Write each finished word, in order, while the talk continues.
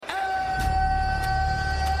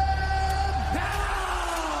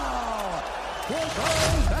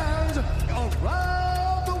Thai fans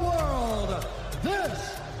around the world,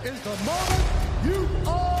 this is the moment you've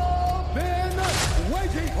all been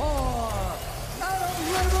waiting for. Out of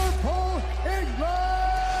Liverpool,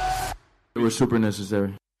 England! It was super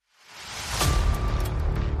necessary.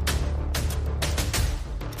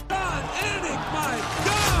 God, Anik, my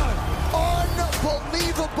God!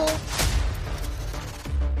 Unbelievable!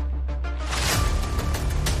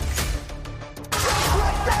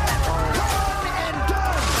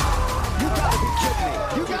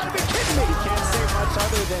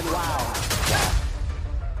 Other than wow.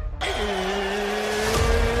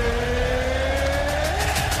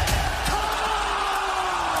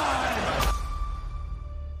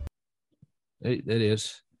 It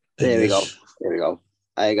is. There we go. There we go.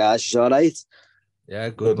 Hey guys, you alright? Yeah,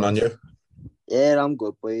 Good man, you? Yeah, I'm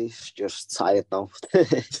good, boys. Just tired now.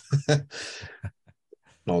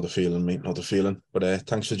 Know the feeling, mate. Know the feeling. But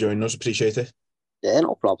thanks for joining us. Appreciate it. Yeah,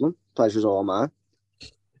 no problem. Pleasure's all mine.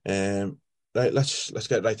 Right, let's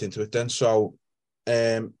get right into it then. So,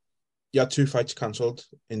 you had 2 fights cancelled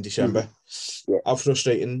in December. Yeah. How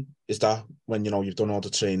frustrating is that when you've done all the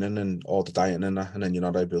training and all the dieting and that, and then you're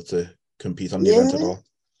not able to compete on the event at all?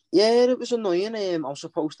 Yeah, it was annoying. I was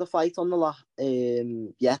supposed to fight on the last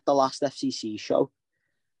FCC show.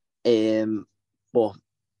 But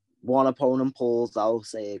one opponent pulled out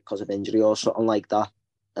because of injury or something like that,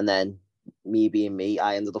 and then me being me,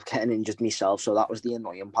 I ended up getting injured myself. So that was the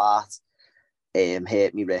annoying part.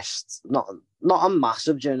 Hurt me wrist. Not a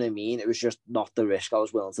massive, do you know what I mean? It was just not the risk I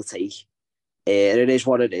was willing to take. It is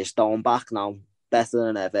what it is. Though I'm back now, better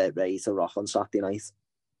than ever, ready to rock on Saturday night.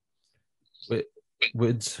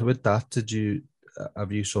 With that,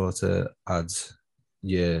 have you sort of had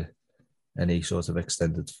any sort of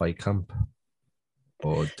extended fight camp,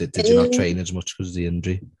 or did you not train as much because of the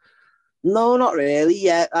injury? No, not really.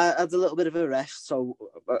 Yeah, I had a little bit of a rest, so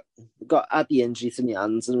had the injury to my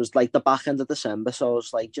hands, and it was like the back end of December. So I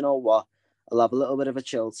was like, you know what? I'll have a little bit of a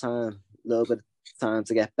chill time, a little bit of time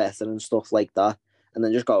to get better and stuff like that, and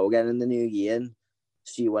then just go again in the new year and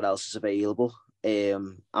see what else is available.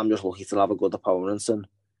 I'm just lucky to have a good opponent and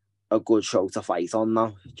a good show to fight on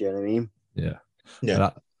now. Do you know what I mean? Yeah.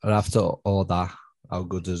 Yeah. And after all that, how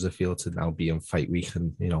good does it feel to now be in fight week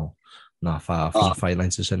and not far from fight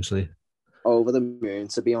nights essentially? Over the moon,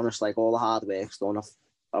 to be honest. Like, all the hard work's done.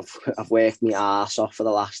 I've worked my ass off for the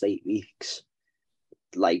last 8 weeks.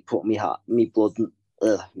 Like, put me blood,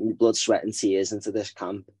 sweat and tears into this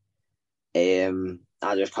camp.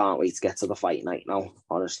 I just can't wait to get to the fight night now,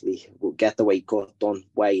 honestly. We'll get the weight cut done,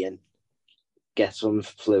 weigh in, get some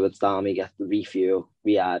fluids down me, get the refuel,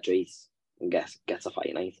 rehydrate, and get to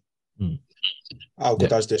fight night. How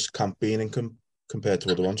good has this camp been compared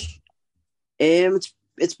to other ones? It's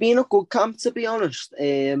been a good camp, to be honest.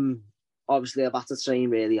 Obviously, I've had to train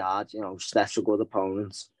really hard. Steph's a good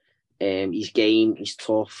opponent. He's game, he's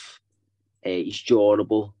tough, he's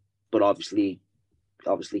durable. But obviously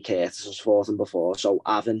Curtis has fought him before. So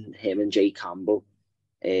having him and Jay Campbell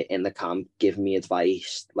in the camp giving me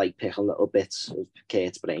advice, like picking little bits of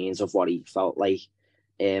Kurt's brains of what he felt like.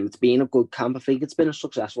 It's been a good camp. I think it's been a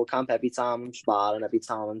successful camp. Every time I'm sparring, every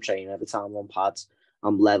time I'm training, every time I'm on pads,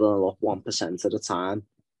 I'm leveling up 1% at a time.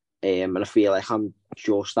 And I feel like I'm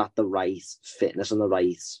just at the right fitness and the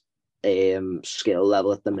right skill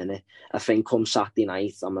level at the minute. I think come Saturday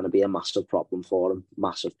night, I'm going to be a massive problem for him.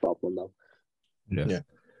 Massive problem, though. Yeah.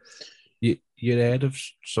 You're ahead of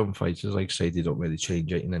some fighters, like say they don't really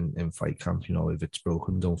change it in fight camp. If it's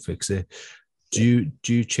broken, don't fix it. Do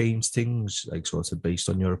you change things like sort of based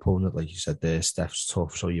on your opponent? Like you said there, Steph's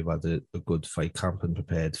tough, so you've had a good fight camp and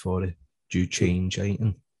prepared for it. Do you change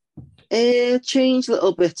anything? Change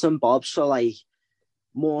little bits and bobs. So like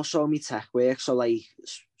more so me tech work. So like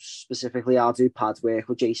specifically, I'll do pad work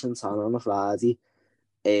with Jason Tanner on a Friday.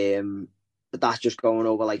 But that's just going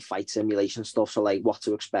over like fight simulation stuff. So like what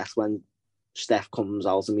to expect when Steph comes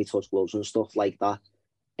out and me touch gloves and stuff like that.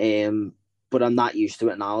 But I'm not used to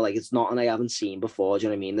it now. Like, it's nothing I haven't seen before. Do you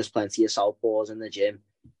know what I mean? There's plenty of southpaws in the gym.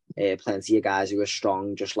 Plenty of guys who are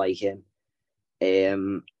strong just like him.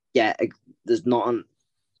 There's nothing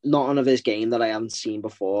of his game that I haven't seen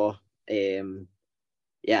before. I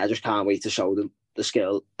just can't wait to show the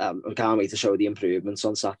skill. I can't wait to show the improvements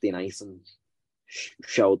on Saturday night and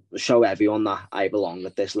show everyone that I belong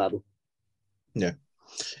at this level. Yeah.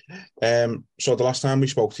 So the last time we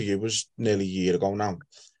spoke to you was nearly a year ago now.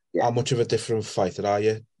 Yeah. How much of a different fighter are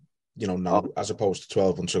you, now as opposed to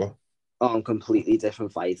 12 months ago? I'm a completely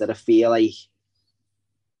different fighter. I feel like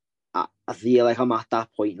I'm at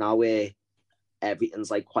that point now where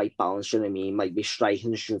everything's like quite balanced. You know what I mean? Like, my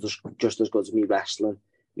striking is just as good as me wrestling.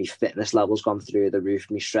 My fitness level's gone through the roof.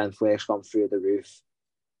 My strength work's gone through the roof.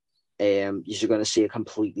 You're going to see a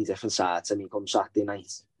completely different side to me come Saturday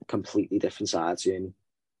night. A completely different side to me.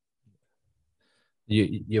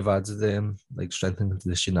 You've had like strength and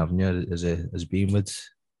condition, haven't you? Has been with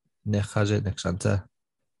Nick, has it? Nick Santa?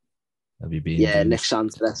 Have you been? Yeah, Nick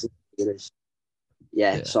Santa.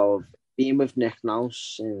 Yeah, so being with Nick now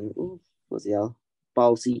since, bloody hell,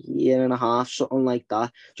 about a year and a half, something like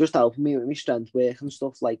that. Just helping me with my strength work and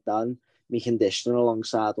stuff like that, and my conditioning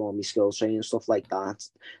alongside all my skills training and stuff like that.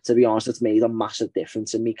 To be honest, it's made a massive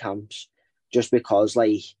difference in my camps, just because,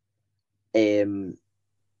 like, I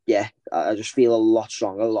just feel a lot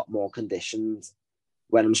stronger, a lot more conditioned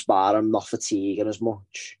when I'm sparring. I'm not fatiguing as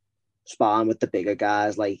much. Sparring with the bigger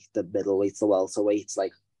guys, like the middleweights, the welterweights,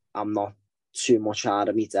 like, I'm not too much hard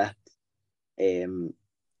of me depth.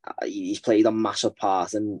 He's played a massive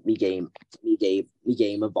part in my game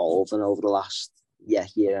evolving over the last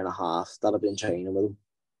year and a half that I've been training with him.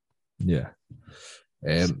 Yeah.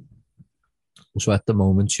 So at the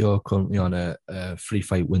moment you're currently on a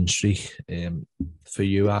 3-fight win streak. For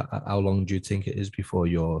you, how long do you think it is before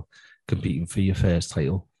you're competing for your first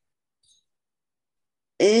title?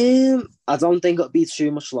 I don't think it'll be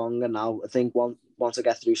too much longer now. I think once I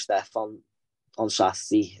get through Steph on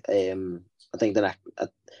Saturday, I think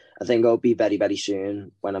it'll be very, very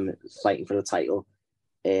soon when I'm fighting for the title.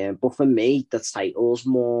 But for me, the title's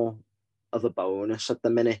more of a bonus at the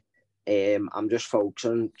minute. I'm just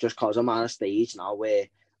focusing, just because I'm at a stage now where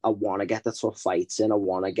I want to get the tough fights in. I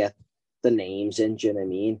want to get the names in, do you know what I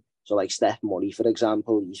mean? So like Steph Murray, for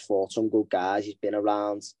example, he's fought some good guys. He's been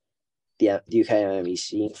around the UK MMA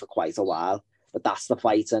scene for quite a while. But that's the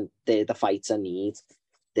fights, and they're the fights I need.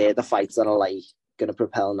 They're the fights that are like going to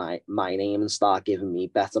propel my name and start giving me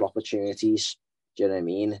better opportunities. Do you know what I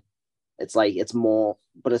mean? It's like, it's more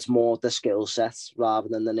the skill sets rather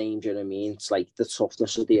than the name. Do you know what I mean? It's like the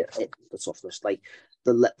toughness of the toughness, like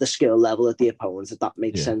the skill level of the opponents, if that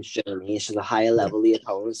makes sense. Do you know what I mean? So the higher level of the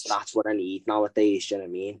opponents, that's what I need nowadays. Do you know what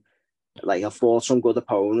I mean? Like, I've fought some good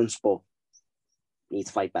opponents, but I need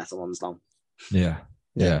to fight better ones now. Yeah.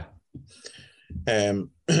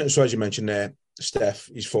 So as you mentioned there, Steph,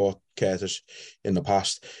 he's fought Curtis in the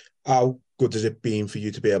past. How good has it been for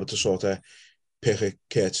you to be able to sort of pick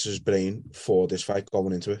Curtis's brain for this fight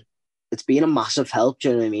going into it? It's been a massive help, do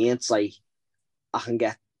you know what I mean? It's like, I can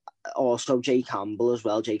get also Jay Campbell as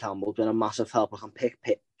well. Jay Campbell's been a massive help. I can pick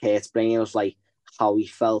Kurt's brain of like how he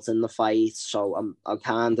felt in the fight, so I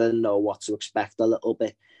kind of know what to expect a little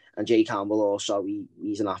bit. And Jay Campbell also,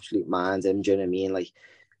 he's an absolute mind, do you know what I mean? Like,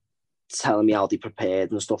 telling me how they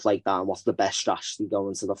prepared and stuff like that, and what's the best strategy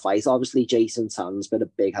going to the fight. Obviously, Jason Tan's been a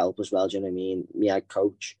big help as well, do you know what I mean? Me head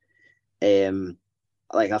coach.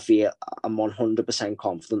 Like, I feel I'm 100%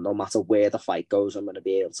 confident no matter where the fight goes, I'm going to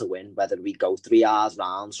be able to win, whether we go 3 hours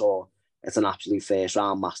rounds or it's an absolute first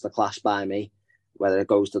round masterclass by me, whether it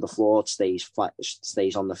goes to the floor, it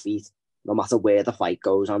stays on the feet. No matter where the fight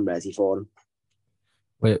goes, I'm ready for him.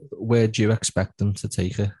 Where do you expect them to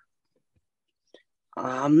take it?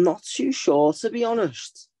 I'm not too sure, to be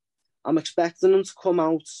honest. I'm expecting them to come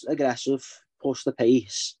out aggressive, push the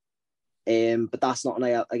pace. But that's not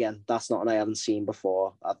one I haven't seen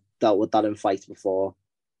before. I've dealt with that in fights before.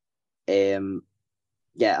 I'm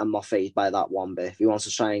not fazed by that one bit. If he wants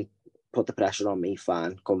to try and put the pressure on me,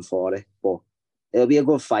 fine, come for it. But it'll be a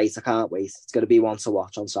good fight. I can't wait. It's going to be one to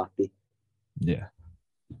watch on Saturday. Yeah.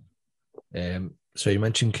 So you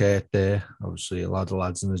mentioned Kurt there. Obviously, a lot of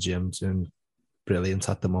lads in the gym doing brilliant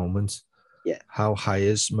at the moment. Yeah. How high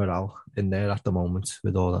is morale in there at the moment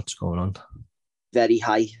with all that's going on? Very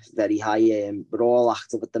high, very high. We're all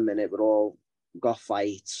active at the minute. We're all got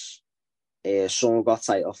fights. Some have got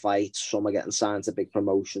title fights. Some are getting signed to big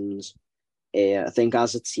promotions. I think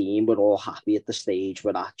as a team, we're all happy at the stage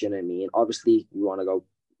we're at. Do you know what I mean? Obviously, we want to go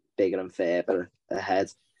bigger and further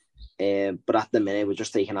ahead. But at the minute, we're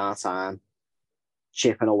just taking our time,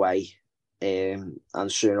 chipping away. And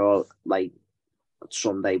sooner, like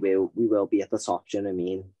Sunday, we will be at the top. Do you know what I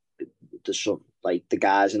mean? The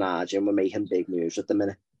guys in our gym, we're making big moves at the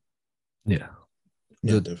minute. Yeah,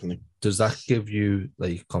 definitely. Does that give you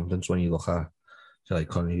like confidence when you look at, like,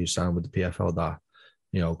 Conor, who signed with the PFL, that,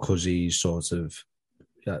 you know, because he's sort of,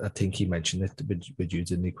 I think he mentioned it with you,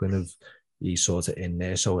 didn't he, Quinn? He's sort of in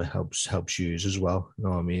there, so it helps you as well. You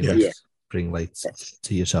know what I mean? Like, bring light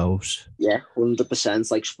to yourselves. Yeah,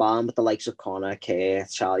 100%. Like, sparring with the likes of Conor, Kurt,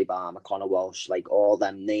 Charlie Barmer, Conor Walsh, like all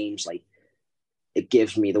them names, like, it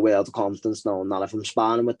gives me the world of confidence knowing that if I'm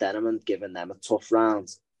sparring with them and giving them a tough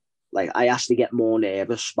round, like, I actually get more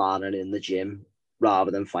nervous sparring in the gym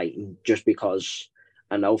rather than fighting, just because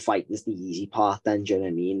I know fighting's the easy part then, do you know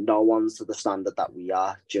what I mean? No one's to the standard that we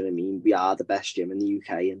are, do you know what I mean? We are the best gym in the UK,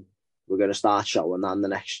 and we're going to start showing that in the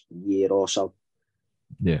next year or so.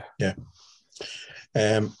 Yeah.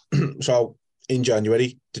 So in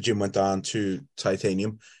January, the gym went down to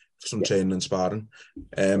Titanium for some training and sparring.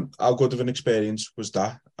 How good of an experience was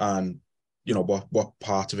that? And, you know, what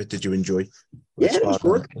part of it did you enjoy? Yeah, it was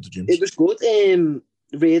good. It was good.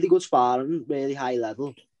 Really good sparring, really high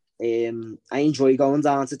level. I enjoy going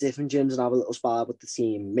down to different gyms and have a little spar with the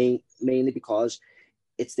team, mainly because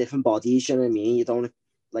it's different bodies, you know what I mean? You don't,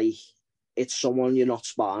 like, it's someone you're not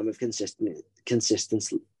sparring with consistently.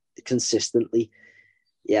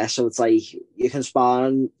 Yeah, so it's like you can spar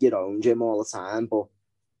in your own gym all the time, but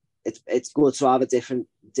it's good to have a different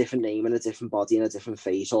name and a different body and a different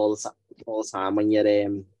face all the time when you're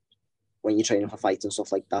training for fights and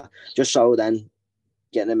stuff like that. Just so then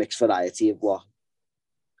getting a mixed variety of what's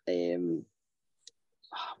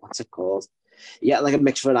it called? Yeah, like a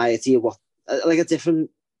mixed variety of like a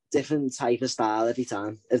different type of style every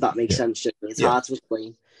time, if that makes sense. It's hard to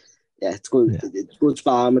explain. Yeah, it's good. Yeah. It's good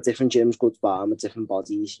sparring with different gyms, good sparring with different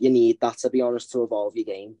bodies. You need that, to be honest, to evolve your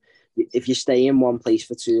game. If you stay in one place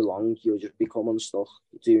for too long, you'll just become unstuck.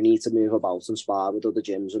 You do need to move about and spar with other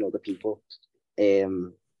gyms and other people,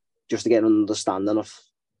 just to get an understanding of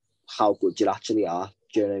how good you actually are.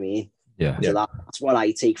 Do you know what I mean? Yeah. So that's what I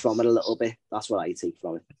take from it a little bit. That's what I take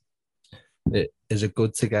from it. Is it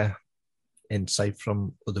good to get insight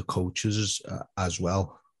from other coaches as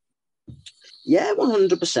well? Yeah,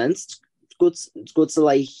 100%. It's good to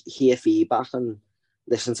like hear feedback and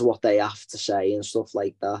listen to what they have to say and stuff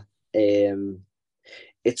like that.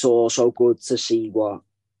 It's also good to see what,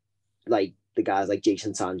 like, the guys like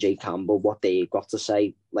Jason Tan, Jake Campbell, what they've got to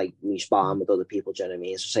say, like me sparring with other people, do you know what I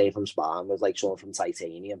mean? So say if I'm sparring with like someone from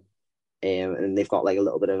Titanium, and they've got like a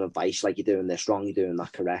little bit of advice, like, you're doing this wrong, you're doing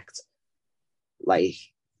that correct. Like,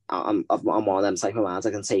 I'm one of them type of mans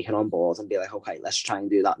I can take it on board and be like, okay, let's try and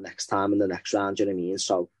do that next time in the next round, do you know what I mean?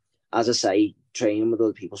 So, as I say, training with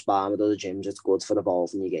other people, sparring with other gyms, it's good for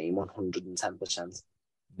evolving your game 110%.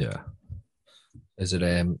 Yeah. Is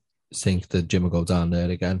it think the gym will go down there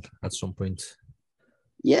again at some point?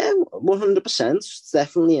 Yeah, 100%. It's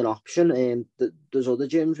definitely an option. There's other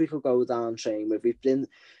gyms we could go down and train with. We've been,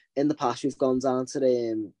 in the past, we've gone down to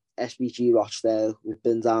the SBG Rochdale. We've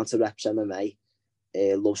been down to Reps MMA.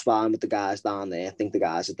 Love sparring with the guys down there. I think the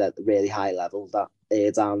guys are at really high level down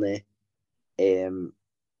there.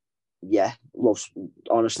 Yeah,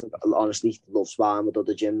 honestly, love sparring with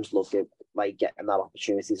other gyms. Love getting that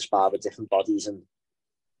opportunity to spar with different bodies and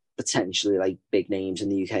potentially like big names in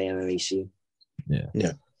the UK MMA scene.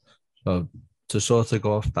 Yeah. So to sort of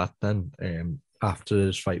go off that then, after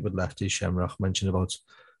his fight with Lefty, Shamrock mentioned about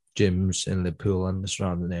gyms in Liverpool and the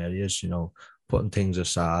surrounding areas, you know, putting things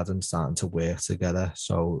aside and starting to work together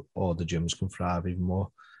so all the gyms can thrive even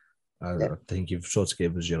more. I think you've sort of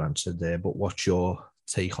given us your answer there, but what's your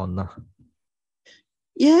take on that?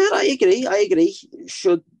 Yeah, I agree.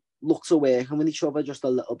 Should look to working with each other just a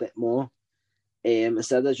little bit more.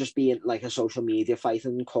 Instead of just being like a social media fight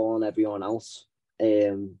and calling everyone else.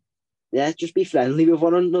 Just be friendly with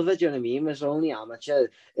one another, do you know what I mean? We're only amateur.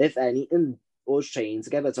 If anything, us training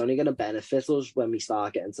together, it's only going to benefit us when we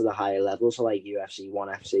start getting to the higher levels, so like UFC, ONE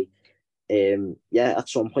FC. At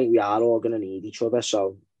some point we are all going to need each other,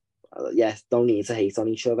 so don't need to hate on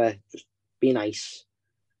each other. Just be nice,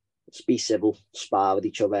 just be civil, spar with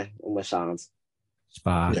each other, and we're sound.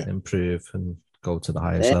 Spar, improve, and go to the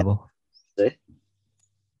highest level.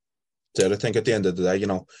 So I think at the end of the day, you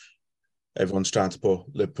know, everyone's trying to put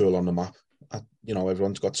Liverpool on the map. You know,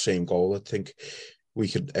 everyone's got the same goal. I think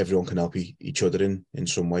everyone can help each other in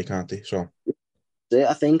some way, can't they? So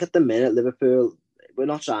I think at the minute, Liverpool, we're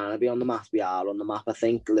not trying to be on the map, we are on the map. I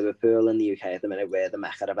think Liverpool in the UK at the minute, we're the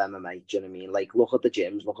mecca of MMA, do you know what I mean? Like, look at the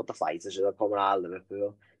gyms, look at the fighters that are coming out of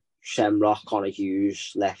Liverpool. Shamrock, Conor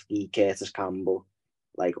Hughes, Lefty, Curtis Campbell,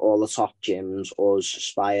 like all the top gyms, us,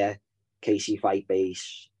 Spire, KC Fight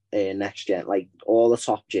Base, Next Gen, like all the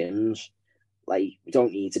top gyms. Like, we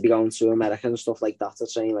don't need to be going to America and stuff like that to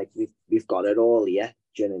train. Like, we've got it all here.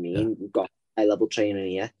 Do you know what I mean? Yeah. We've got high level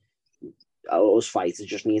training here. Us fighters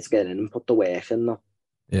just need to get in and put the work in though.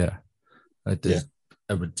 Yeah. There's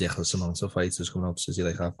a ridiculous amount of fighters coming out to see,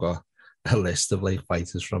 like, I've got a list of like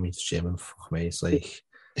fighters from each gym, and fuck me, it's like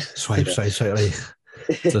swipe, like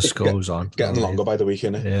just goes on. Getting longer by the week,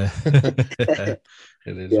 innit? Yeah.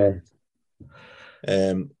 It is.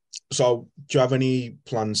 Yeah. So do you have any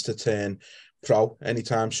plans to turn pro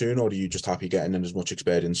anytime soon, or are you just happy getting in as much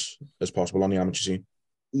experience as possible on the amateur scene?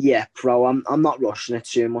 Yeah, pro. I'm not rushing it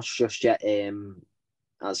too much just yet.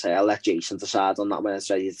 I'll say I'll let Jason decide on that when it's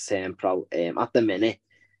ready to turn pro. At the minute,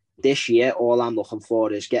 this year, all I'm looking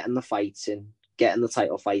for is getting the fights in, getting the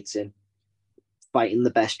title fights in, fighting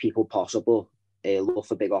the best people possible, look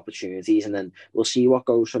for big opportunities, and then we'll see what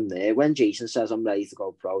goes from there. When Jason says I'm ready to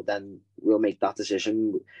go pro, then we'll make that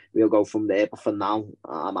decision. We'll go from there. But for now,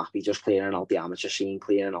 I'm happy just clearing out the amateur scene,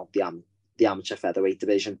 clearing out the amateur featherweight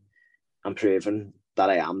division, and proving that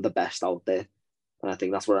I am the best out there. And I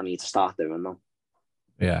think that's what I need to start doing now.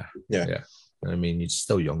 Yeah. I mean, you're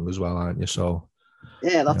still young as well, aren't you? So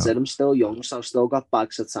yeah, that's it. I'm still young, so I've still got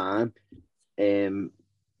bags of time.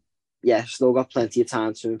 Yeah, still got plenty of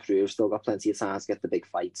time to improve. Still got plenty of time to get the big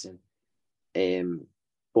fights in.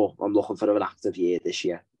 But I'm looking for an active year this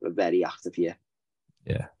year, a very active year.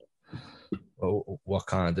 Yeah. Well, what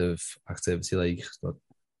kind of activity? Like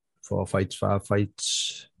 4 fights, 5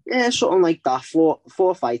 fights? Yeah, something like that. 4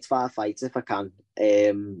 fights, 5 fights if I can.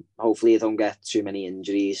 Hopefully I don't get too many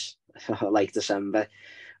injuries like December.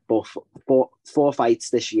 But 4 fights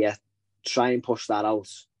this year. Try and push that out.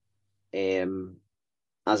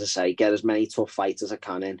 As I say, get as many tough fights as I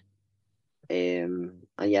can in.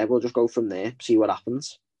 And yeah, we'll just go from there, see what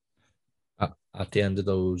happens. At the end of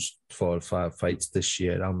those 4 or 5 fights this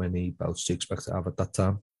year, how many belts do you expect to have at that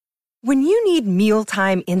time? When you need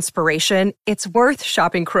mealtime inspiration, it's worth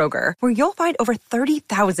shopping Kroger, where you'll find over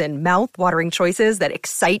 30,000 mouth-watering choices that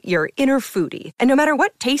excite your inner foodie. And no matter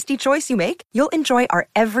what tasty choice you make, you'll enjoy our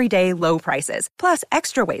everyday low prices, plus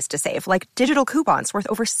extra ways to save, like digital coupons worth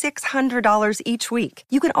over $600 each week.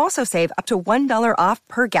 You can also save up to $1 off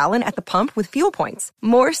per gallon at the pump with fuel points.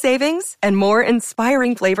 More savings and more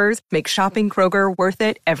inspiring flavors make shopping Kroger worth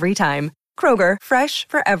it every time. Kroger, fresh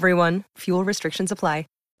for everyone. Fuel restrictions apply.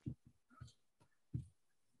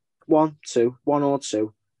 1 or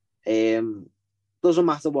 2. Doesn't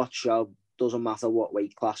matter what show, doesn't matter what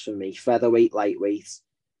weight class for me. Featherweight, lightweight.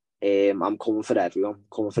 I'm coming for everyone.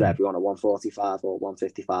 Coming for everyone at 145 or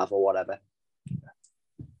 155 or whatever.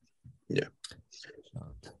 Yeah.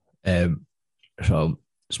 So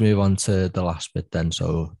let's move on to the last bit then.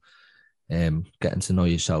 So getting to know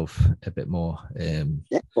yourself a bit more. Yeah,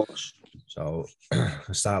 of course. So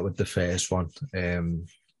I'll start with the first one.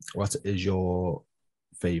 What is your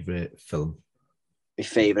favourite film? My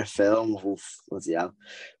favourite film? Bloody hell.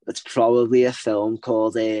 It's probably a film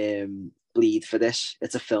called Bleed for This.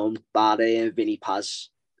 It's a film by Vinny Paz,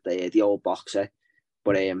 the old boxer.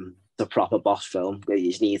 But the proper box film. You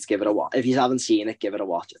just need to give it a watch. If you haven't seen it, give it a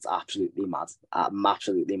watch. It's absolutely mad. I'm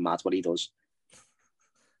absolutely mad what he does.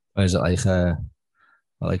 Or is it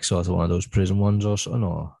like sort of one of those prison ones or something?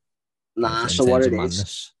 Or nah, so what it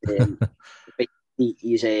is,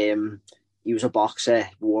 he was a boxer,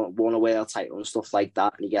 won a world title and stuff like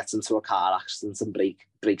that, and he gets into a car accident and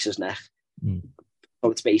breaks his neck. So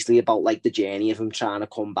it's basically about like the journey of him trying to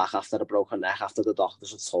come back after a broken neck, after the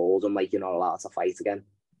doctors had told him like you're not allowed to fight again.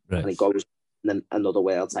 Right. And he goes and then another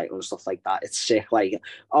world title and stuff like that. It's sick. Like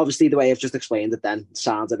obviously the way I've just explained it then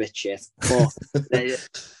sounds a bit shit, but it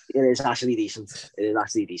is actually decent. It is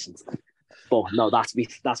actually decent. But no, that's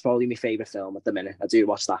probably my favourite film at the minute. I do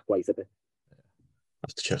watch that quite a bit. I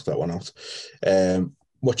have to check that one out.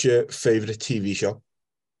 What's your favourite TV show?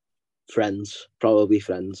 Friends, probably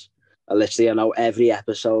Friends. I know every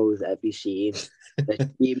episode, every scene.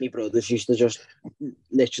 Me and my brothers used to just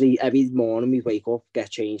literally every morning we wake up, get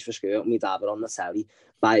changed for school, and we'd have it on the telly.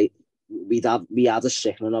 We had a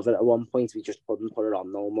sickening of it at one point. We just couldn't put it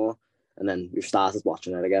on no more, and then we've started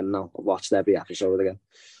watching it again. Now I've watched every episode again.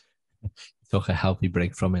 Took a healthy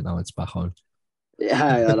break from it. Now it's back on.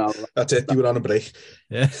 Yeah, I know. That's it. You were on a break.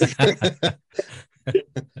 Yeah.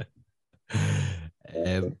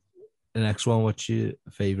 The next one, what's your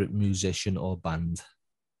favourite musician or band?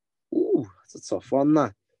 Ooh, that's a tough one,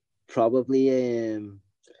 that. Probably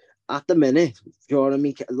at the minute, you know what I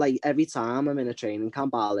mean? Like every time I'm in a training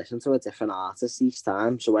camp, I listen to a different artist each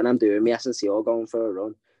time. So when I'm doing my S&C or going for a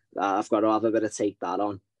run, I've got to have a bit of take that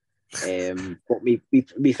on. But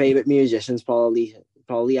my favourite musician's probably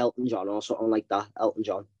Elton John or something like that. Elton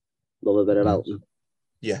John. Love a bit of Elton.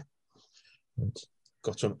 Yeah.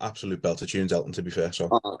 Got some absolute belter tunes, Elton, to be fair. So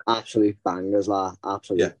absolute bangers, like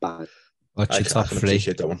absolute bang. What's your top 3?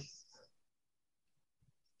 That one.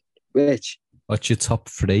 Which? What's your top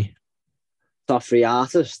 3? Top 3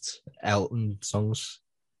 artists? Elton songs.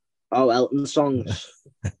 Oh, Elton songs.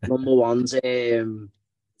 Number 1's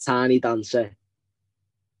Tiny Dancer.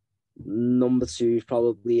 Number 2 is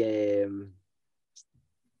probably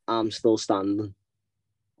I'm Still Standing.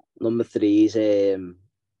 Number 3 is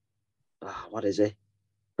what is it?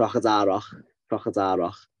 Crocodile Rock.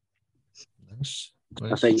 Nice. I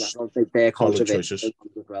don't think they're controversial as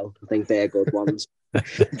well. I think they're good ones.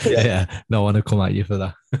 Yeah, no one will come at you for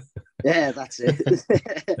that. Yeah, that's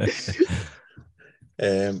it.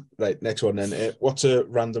 Right, next one then. What's a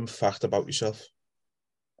random fact about yourself?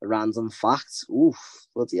 A random fact. Oof,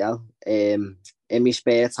 bloody hell. In my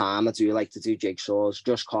spare time, I do like to do jigsaws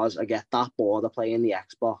just because I get that bored of playing the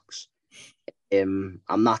Xbox. I'm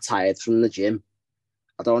not tired from the gym.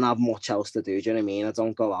 I don't have much else to do, do you know what I mean? I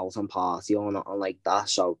don't go out and party or nothing like that,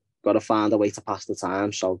 so got to find a way to pass the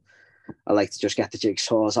time. So I like to just get the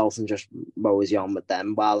jigsaws out and just mosey on with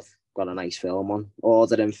them while I've got a nice film on.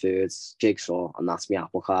 Ordering foods, jigsaw, and that's my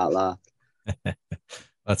apple cart there.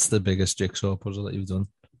 That's the biggest jigsaw puzzle that you've done.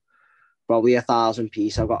 Probably 1,000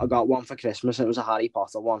 piece. I got one for Christmas. It was a Harry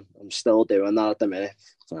Potter one. I'm still doing that at the minute.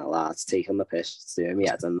 It's taking the piss. It's doing me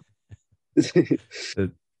head in.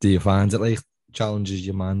 Do you find it like challenges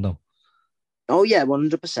your mind though? Oh yeah,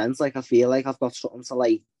 100%. Like I feel like I've got something to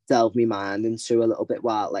like delve my mind into a little bit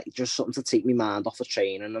while like just something to take my mind off of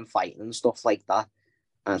training and fighting and stuff like that,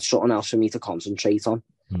 and something else for me to concentrate on.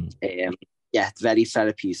 Yeah, it's very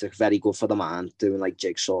therapeutic, very good for the mind, doing like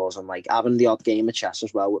jigsaws and like having the odd game of chess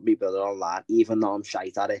as well with my brother online, even though I'm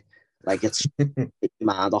shite at it. Like it's my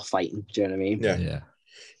mind off fighting, do you know what I mean? Yeah.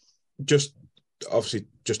 Just obviously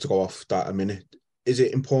just to go off that a minute, is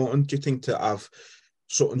it important, do you think, to have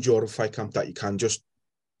something during fight camp that you can just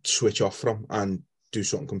switch off from and do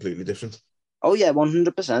something completely different? Oh yeah,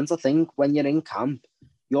 100%. I think when you're in camp,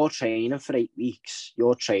 you're training for 8 weeks,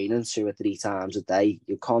 you're training 2 or 3 times a day,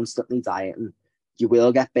 you're constantly dieting, you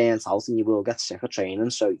will get burnt out and you will get sick of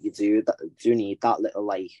training. So you do need that little,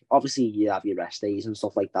 like, obviously you have your rest days and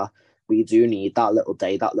stuff like that, but you do need that little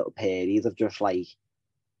day, that little period of just like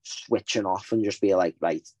switching off and just be like,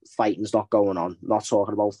 right, fighting's not going on, not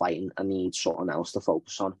talking about fighting, I need something else to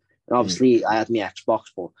focus on. And obviously I had my Xbox,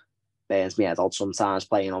 but burns me head out sometimes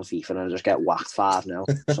playing on FIFA and I just get whacked 5-0.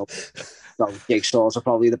 So jigsaws are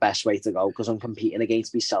probably the best way to go because I'm competing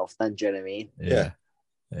against myself then, do you know what I mean?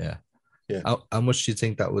 Yeah. How much do you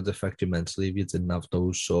think that would affect you mentally if you didn't have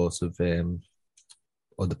those sorts of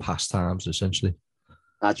other pastimes essentially?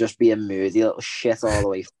 I'd just be a moody little shit all the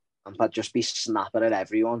way. I'd just be snapping at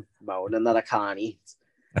everyone, moaning that I can't eat.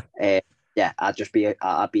 Yeah,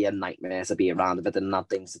 I'd be a nightmare to be around if I didn't have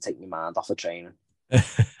things to take my mind off of training.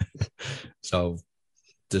 So,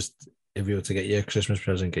 just if you were to get your Christmas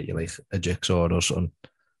present, get you like a jigsaw or something.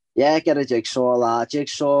 Yeah, get a jigsaw,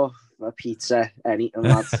 a pizza, anything,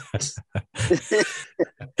 lads.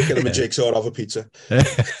 Get him a jigsaw over pizza.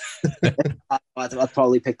 I'd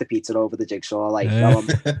probably pick the pizza over the jigsaw. Like,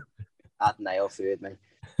 I'd nail food, man.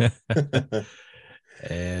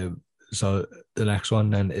 So the next one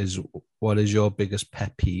then is, what is your biggest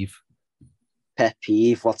pet peeve? Pet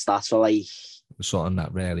peeve? What's that? So like something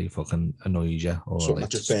that really fucking annoys you, or something like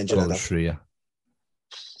that just burns your head through you. I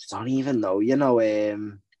don't even know. You know, I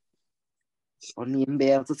wouldn't even be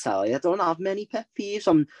able to tell you. I don't have many pet peeves.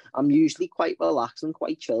 I'm usually quite relaxed and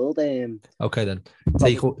quite chilled. Okay then,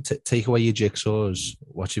 take away your jigsaws.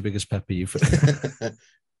 What's your biggest pet peeve?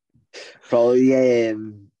 Probably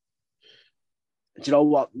do you know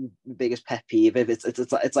what my biggest pet peeve? If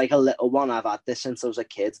it's like a little one. I've had this since I was a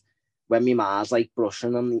kid. When my ma's like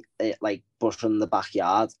brushing brushing the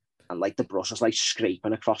backyard, and like the brush is like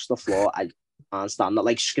scraping across the floor. I can't stand that,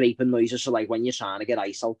 like scraping noises. So like when you're trying to get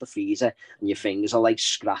ice out the freezer and your fingers are like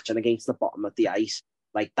scratching against the bottom of the ice,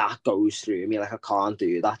 like that goes through me. Like I can't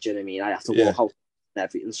do that. Do you know what I mean? I have to walk out and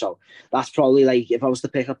everything. So that's probably like, if I was to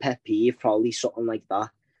pick a pet peeve, probably something like that.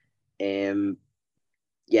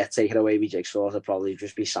 Yeah, taking away my jigsaws, I'd probably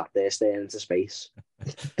just be sat there staring into space.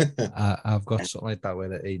 I've got something like that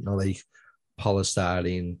where it ain't no like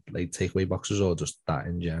polystyrene like takeaway boxes or just that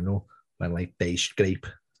in general. When like they scrape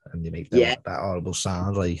and you make that horrible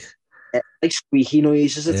sound, like squeaky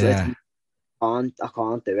noises. I can't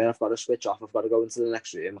do it. I've got to switch off. I've got to go into the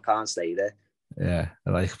next room. I can't stay there. Yeah, it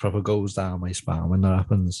like proper goes down my spine when that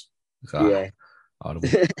happens. Like, horrible.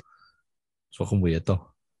 It's fucking weird though.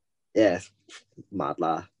 Yeah, mad.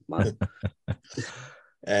 Right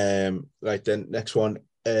then, next one.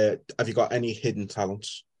 Have you got any hidden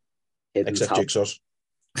talents? Except jigsaws?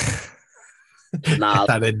 Nah.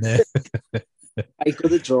 That in there. I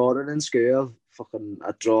could have drawn in school.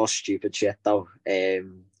 I draw stupid shit though.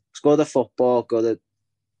 Was good at football, good at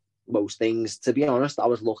most things. To be honest, I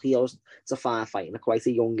was lucky. I was to firefighting at quite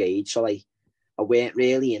a young age, so like I weren't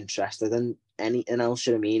really interested in anything else.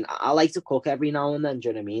 You know what I mean? I like to cook every now and then. Do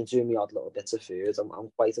you know what I mean? Do me odd little bits of food. I'm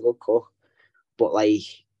quite a good cook, but like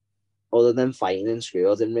other than fighting in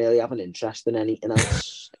school, I didn't really have an interest in anything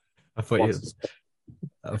else. I thought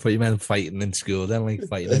I thought you meant fighting in school then, like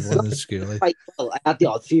fighting everyone in school. Like. Well, I had the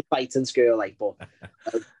odd few fights in school, like, but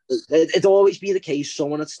it'd always be the case.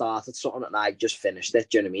 Someone had started something and I just finished it,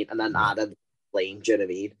 do you know what I mean? And then I'd have blame, do you know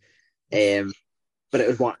what I mean? But it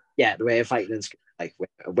was one, yeah, the way of fighting in school, like, we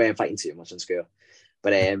weren't fighting too much in school.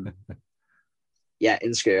 But yeah,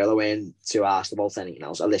 in school, I went to ask about anything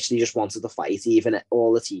else. I literally just wanted to fight. Even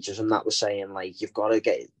all the teachers and that was saying, like, you've got to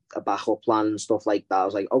get a backup plan and stuff like that. I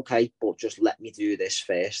was like, okay, but just let me do this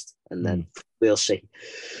first and then we'll see.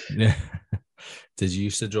 Yeah. Did you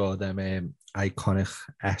used to draw them iconic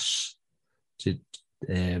S? Was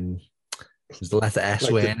the letter S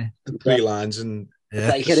like wearing the 3 lines and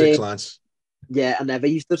like 6 lines? Yeah, I never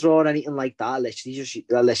used to draw anything like that. I literally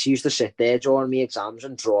used to sit there drawing me exams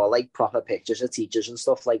and draw like proper pictures of teachers and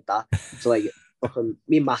stuff like that. So like fucking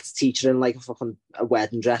me maths teacher in like a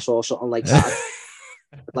wedding dress or something like that.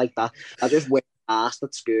 Like that. I just went asked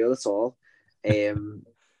at school at all.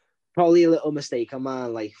 Probably a little mistake on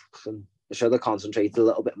mine. Like I should have concentrated a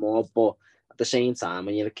little bit more, but at the same time,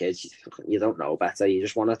 when you're a kid, you don't know better. You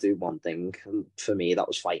just want to do one thing. And for me, that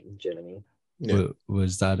was fighting. Do you know what I mean? Yeah.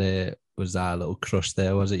 Was that a little crush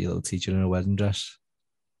there? Was it your little teacher in a wedding dress?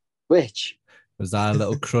 Which? Was that a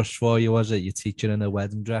little crush for you? Was it your teacher in a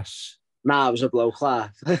wedding dress? Nah, it was a bloke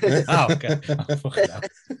laugh. Oh, okay.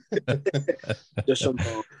 Just some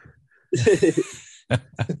more.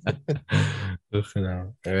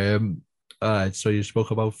 All right, so you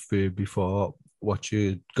spoke about food before. What's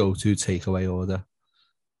your go-to takeaway order?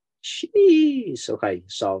 Jeez. Okay,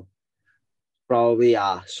 so probably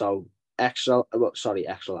a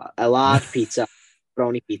large pizza,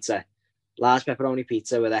 pepperoni pizza, large pepperoni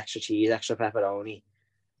pizza with extra cheese, extra pepperoni,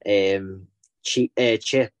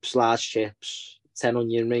 chips, large chips, 10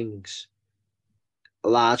 onion rings, a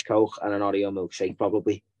large Coke, and an Oreo milkshake.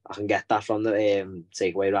 Probably I can get that from the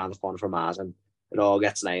takeaway around the corner from ours, and it all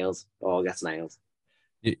gets nailed.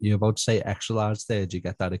 You're about to say extra large there. Do you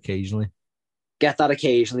get that occasionally? Get that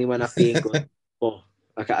occasionally when I'm feeling good, but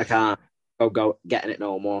I can't go getting it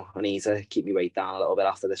no more. I need to keep my weight down a little bit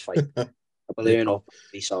after this fight. I'm balloon up,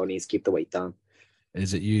 so I need to keep the weight down.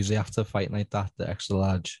 Is it usually after a fight like that, the extra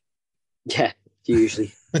large? Yeah,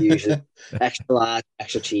 usually. Extra large,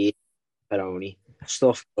 extra cheese, pepperoni,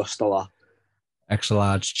 stuff just a lot. Extra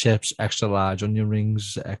large chips, extra large onion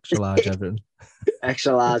rings, extra large everything.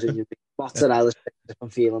 Extra large onion rings, mozzarella sticks if I'm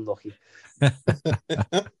feeling lucky.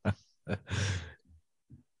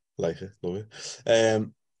 Like it, love it.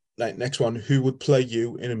 Right, next one. Who would play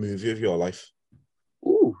you in a movie of your life?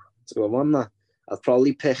 Ooh, it's a good one, that. I'd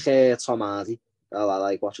probably pick Tom Hardy. I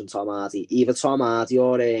like watching Tom Hardy. Either Tom Hardy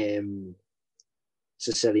or Cillian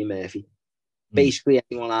Murphy. Basically,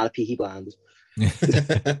 anyone out of Peaky Blinders.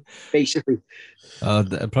 Basically.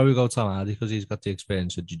 I'd probably go Tom Hardy because he's got the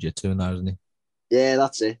experience of jiu-jitsu and that, hasn't he? Yeah,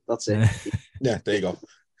 that's it. Yeah, there you go.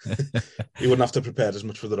 You wouldn't have to prepare as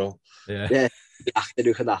much for the role. Yeah, the actor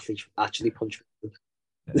who could actually punch people.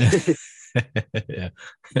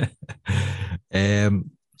 Yeah.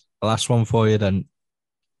 Last one for you then.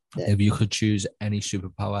 Yeah. If you could choose any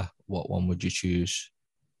superpower, what one would you choose?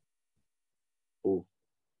 Oh,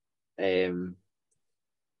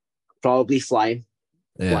 probably flying.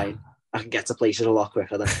 Yeah. Flying. I can get to places a lot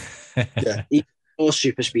quicker than. Yeah. Or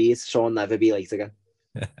super speed, so I'll never be late again.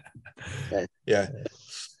 Yeah.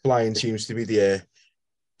 Flying seems to be the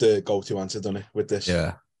go-to answer, doesn't it, with this?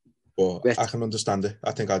 Yeah. But I can understand it.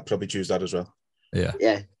 I think I'd probably choose that as well. Yeah.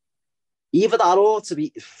 Yeah. Either that or to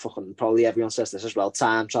be fucking, probably everyone says this as well,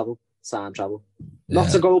 time travel. Not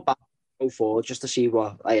to go back, go forward, just to see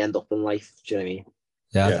what I end up in life. Do you know what I mean?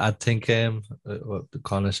 Yeah. I think what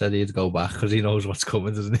Connor said, he'd go back because he knows what's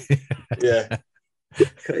coming, doesn't he? Yeah.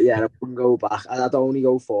 Yeah, I wouldn't go back. I'd only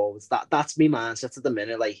go forwards. That's my mindset at the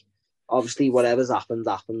minute. Like, obviously, whatever's happened,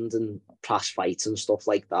 and past fights and stuff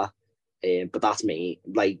like that. But that's me,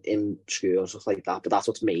 like in school and stuff like that. But that's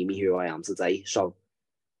what's made me who I am today. So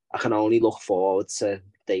I can only look forward to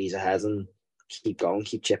days ahead and keep going,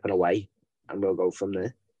 keep chipping away, and we'll go from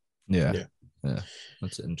there. Yeah.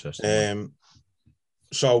 That's interesting.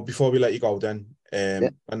 So before we let you go, then,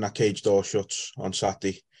 when that cage door shuts on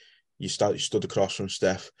Saturday, you stood across from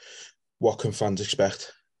Steph. What can fans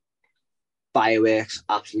expect? Fireworks,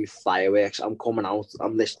 absolute fireworks. I'm coming out.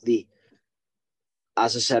 I'm literally,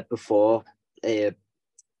 as I said before, I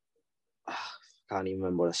can't even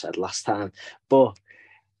remember what I said last time, but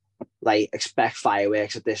like, expect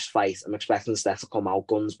fireworks at this fight. I'm expecting Steph to come out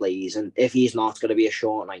guns blazing. If he's not, going to be a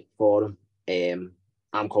short night for him.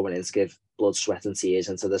 I'm coming in to give blood, sweat and tears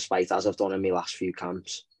into this fight, as I've done in my last few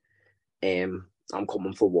camps. I'm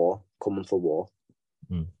coming for war.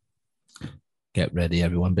 Get ready,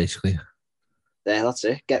 everyone, basically. Yeah, that's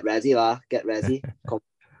it. Get ready, lad. Get ready.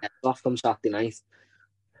 Come Saturday night.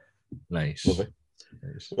 Nice. Love it.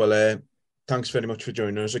 Nice. Well, thanks very much for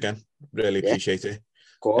joining us again. Really appreciate it.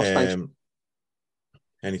 Of course, thanks.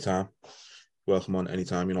 Anytime. Welcome on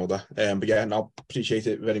anytime, you know that. But yeah, no, appreciate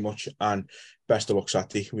it very much. And best of luck,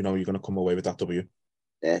 Saturday. We know you're going to come away with that W.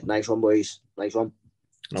 Yeah, nice one, boys. Nice one.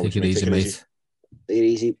 No, take it easy, mate. Take it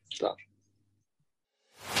easy. Stop.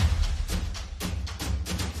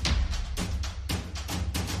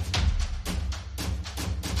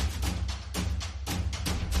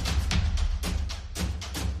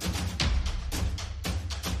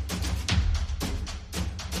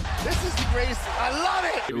 This is the greatest. I love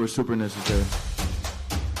it. It was super necessary.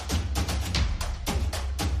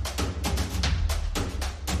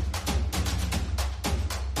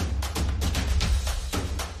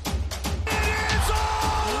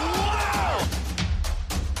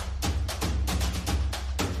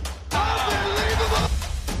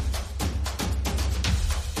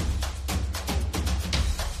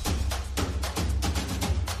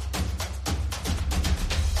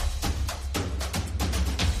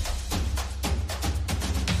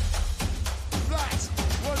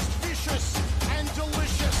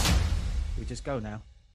 Just go now.